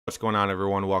What's going on,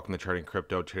 everyone? Welcome to Charting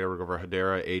Crypto. Today we're going over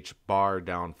Hedera HBAR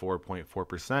down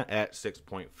 4.4% at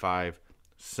 6.5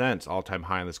 cents. All-time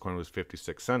high on this coin was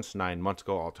 56 cents 9 months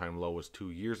ago. All-time low was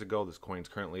 2 years ago. This coin is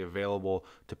currently available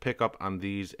to pick up on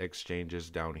these exchanges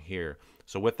down here.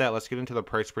 So with that, let's get into the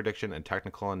price prediction and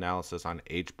technical analysis on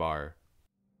HBAR.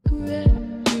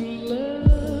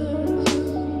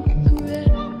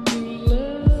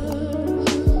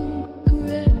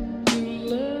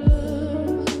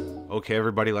 Okay,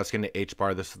 everybody, let's get into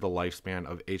HBAR. This is the lifespan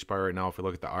of HBAR right now. If we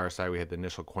look at the RSI, we had the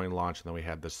initial coin launch, and then we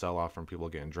had the sell-off from people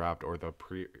getting dropped, or the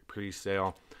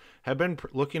pre-sale. Have been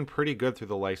looking pretty good through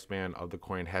the lifespan of the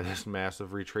coin. Had this massive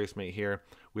retracement here.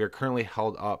 We are currently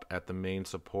held up at the main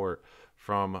support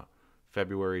from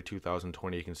February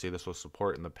 2020. You can see this was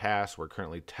support in the past. We're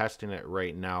currently testing it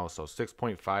right now. So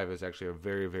 6.5 is actually a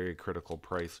very, very critical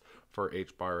price for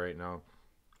HBAR right now.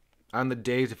 On the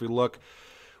days, if we look,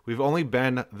 we've only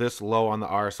been this low on the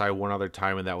RSI one other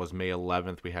time, and that was May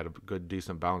 11th. We had a good,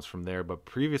 decent bounce from there. But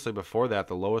previously, before that,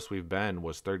 the lowest we've been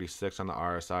was 36 on the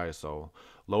RSI. So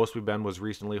lowest we've been was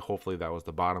recently. Hopefully, that was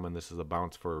the bottom, and this is a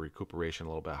bounce for a recuperation a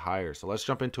little bit higher. So let's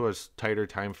jump into a tighter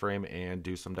time frame and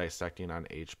do some dissecting on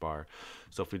HBAR.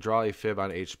 So if we draw a fib on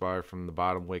HBAR from the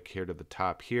bottom wick here to the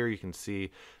top here, you can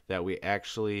see that we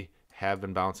actually have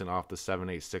been bouncing off the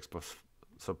 786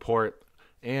 support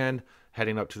and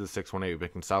heading up to the 618. We've been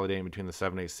consolidating between the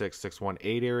 786,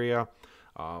 618 area.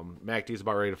 MACD is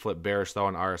about ready to flip bearish though,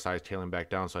 and RSI is tailing back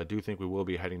down. So I do think we will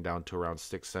be heading down to around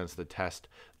 6 cents to test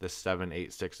the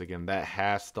 786 again. That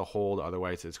has to hold,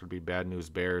 otherwise it's going to be bad news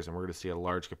bears, and we're going to see a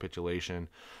large capitulation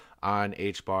on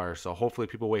HBAR. So hopefully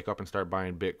people wake up and start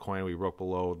buying Bitcoin. We broke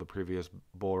below the previous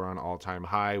bull run all-time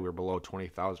high. We're below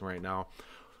 20,000 right now.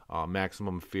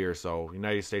 Maximum fear. So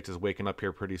United States is waking up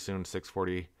here pretty soon,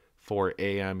 6:44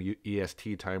 a.m.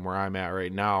 EST time where I'm at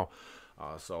right now.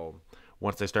 So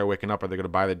once they start waking up, are they going to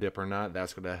buy the dip or not?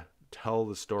 That's going to tell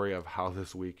the story of how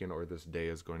this weekend or this day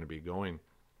is going to be going.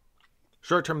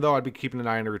 Short term, though, I'd be keeping an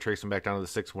eye on the retracement back down to the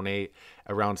 618,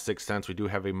 around 6 cents. We do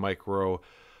have a micro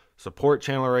support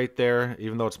channel right there.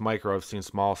 Even though it's micro, I've seen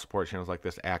small support channels like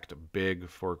this act big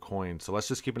for coins. So let's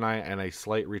just keep an eye on a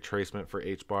slight retracement for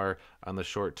HBAR on the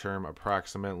short term,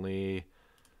 approximately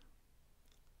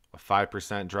a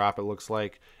 5% drop, it looks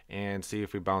like, and see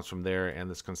if we bounce from there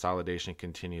and this consolidation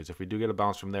continues. If we do get a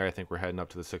bounce from there, I think we're heading up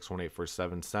to the 618 for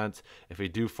 7 cents. If we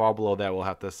do fall below that, we'll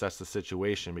have to assess the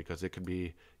situation because it could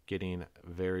be getting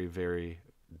very, very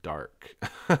dark,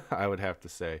 I would have to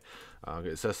say.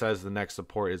 It says the next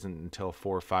support isn't until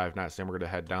 4.5. Not saying we're going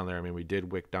to head down there. I mean, we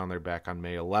did wick down there back on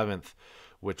May 11th,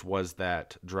 which was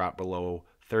that drop below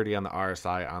 30 on the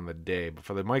RSI on the day. But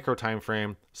for the micro time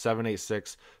frame,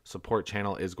 786 support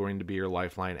channel is going to be your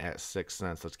lifeline at 6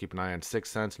 cents. Let's keep an eye on 6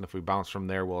 cents, and if we bounce from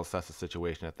there, we'll assess the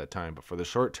situation at that time. But for the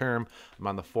short term, I'm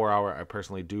on the 4 hour. I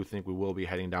personally do think we will be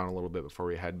heading down a little bit before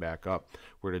we head back up.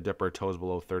 We're to dip our toes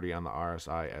below 30 on the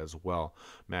RSI as well.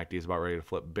 MACD is about ready to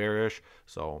flip bearish,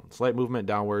 so slight movement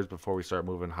downwards before we start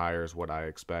moving higher is what I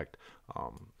expect.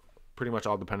 Pretty much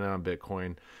all dependent on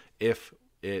Bitcoin. If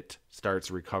it starts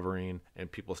recovering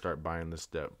and people start buying this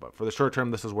dip. But for the short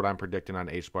term, this is what I'm predicting on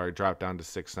HBAR. Drop down to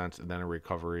 6 cents and then a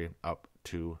recovery up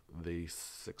to the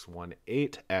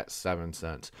 618 at 7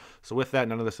 cents. So with that,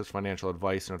 none of this is financial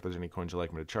advice. And if there's any coins you'd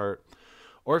like me to chart,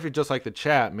 or if you just like to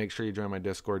chat, make sure you join my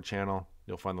Discord channel.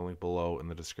 You'll find the link below in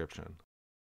the description.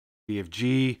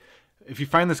 BFG. If you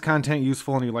find this content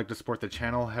useful and you'd like to support the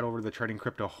channel, head over to the Charting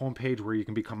Crypto homepage where you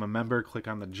can become a member. Click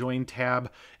on the Join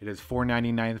tab. It is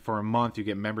 $4.99 for a month. You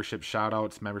get membership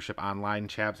shoutouts, membership online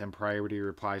chats, and priority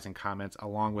replies and comments,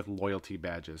 along with loyalty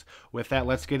badges. With that,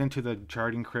 let's get into the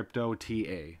Charting Crypto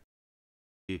TA.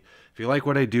 If you like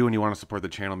what I do and you want to support the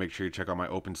channel, make sure you check out my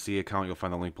OpenSea account. You'll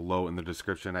find the link below in the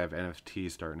description. I have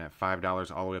NFTs starting at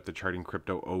 $5 all the way up to Charting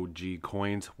Crypto OG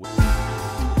coins.